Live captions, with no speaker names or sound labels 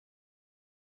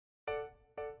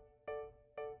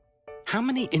How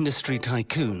many industry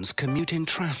tycoons commute in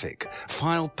traffic,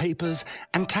 file papers,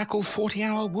 and tackle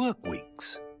 40-hour work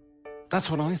weeks?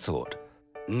 That's what I thought.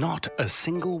 Not a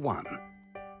single one.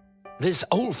 This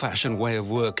old-fashioned way of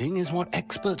working is what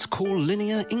experts call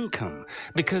linear income,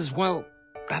 because, well,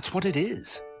 that's what it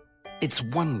is. It's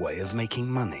one way of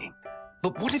making money.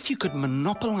 But what if you could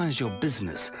monopolize your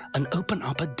business and open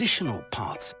up additional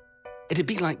paths? It'd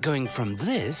be like going from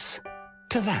this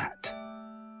to that.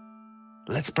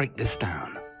 Let's break this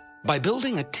down. By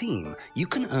building a team, you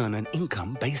can earn an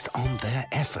income based on their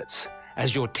efforts.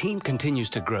 As your team continues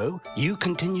to grow, you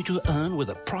continue to earn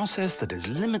with a process that is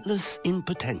limitless in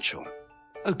potential.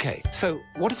 Okay, so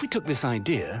what if we took this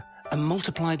idea and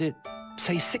multiplied it,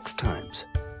 say, 6 times?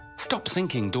 Stop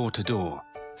thinking door to door.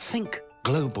 Think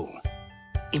global.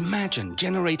 Imagine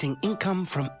generating income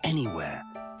from anywhere.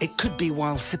 It could be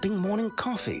while sipping morning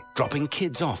coffee, dropping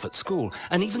kids off at school,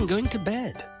 and even going to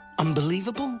bed.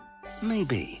 Unbelievable?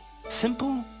 Maybe.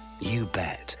 Simple? You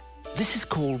bet. This is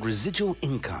called residual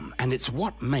income, and it's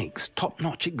what makes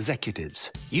top-notch executives.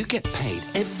 You get paid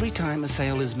every time a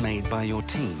sale is made by your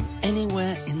team,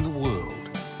 anywhere in the world.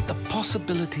 The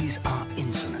possibilities are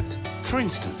infinite. For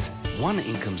instance, one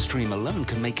income stream alone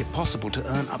can make it possible to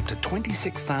earn up to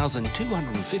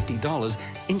 $26,250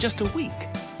 in just a week.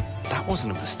 That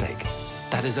wasn't a mistake.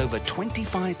 That is over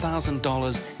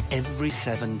 $25,000 every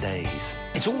 7 days.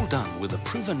 It's all done with a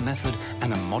proven method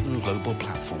and a modern global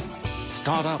platform.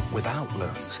 Start up without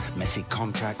loans, messy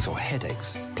contracts, or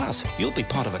headaches. Plus, you'll be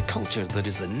part of a culture that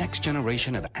is the next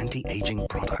generation of anti-aging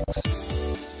products.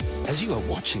 As you are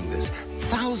watching this,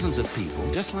 thousands of people,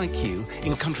 just like you,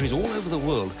 in countries all over the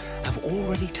world, have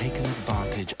already taken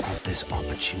advantage of this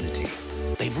opportunity.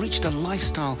 They've reached a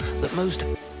lifestyle that most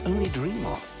only dream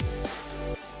of.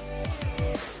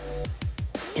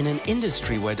 In an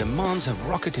industry where demands have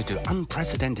rocketed to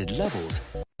unprecedented levels,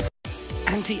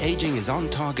 anti-aging is on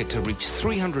target to reach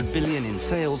 $300 billion in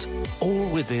sales, all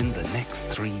within the next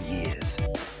 3 years.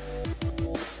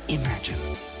 Imagine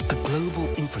a global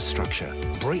infrastructure,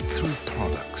 breakthrough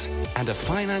products, and a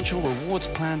financial rewards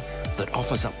plan that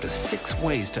offers up to 6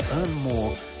 ways to earn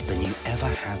more than you ever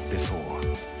have before.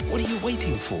 What are you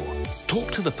waiting for?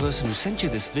 Talk to the person who sent you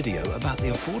this video about the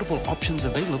affordable options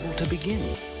available to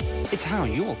begin. It's how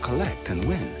you'll collect and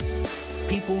win.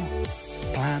 People,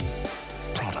 plan,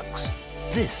 products.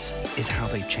 This is how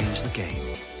they change the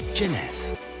game.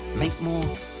 Jeunesse. Make more,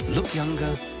 look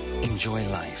younger, enjoy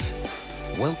life.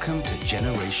 Welcome to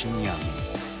Generation Young.